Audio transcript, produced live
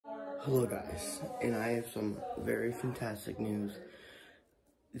Hello guys, and I have some very fantastic news.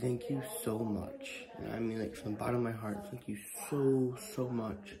 Thank you so much, and I mean like from the bottom of my heart, thank you so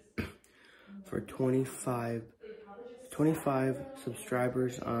much for 25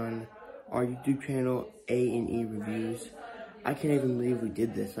 subscribers on our YouTube channel, A&E Reviews. I can't even believe we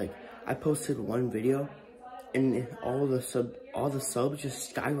did this. Like, I posted one video, and all the subs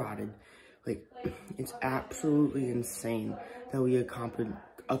just skyrocketed. Like, it's absolutely insane that we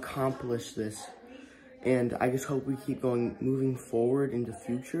accomplished this. And I just hope we keep moving forward in the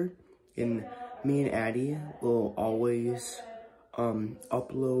future. And me and Addi will always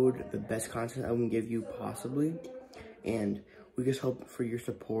upload the best content I can give you possibly. And we just hope for your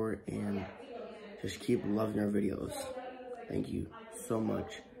support and just keep loving our videos. Thank you so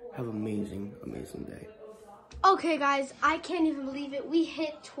much. Have an amazing day. Okay guys, I can't even believe it. We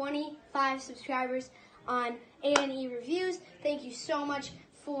hit 25 subscribers on A&E Reviews. Thank you so much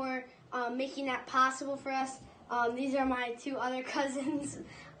for making that possible for us. These are my two other cousins,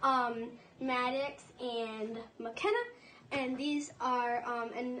 Maddox and McKenna. And these are,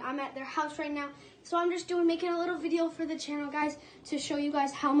 and I'm at their house right now. So I'm just making a little video for the channel, guys, to show you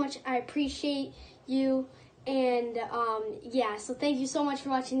guys how much I appreciate you. And yeah, so thank you so much for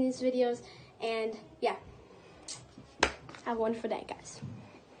watching these videos. And yeah, have a wonderful day, guys.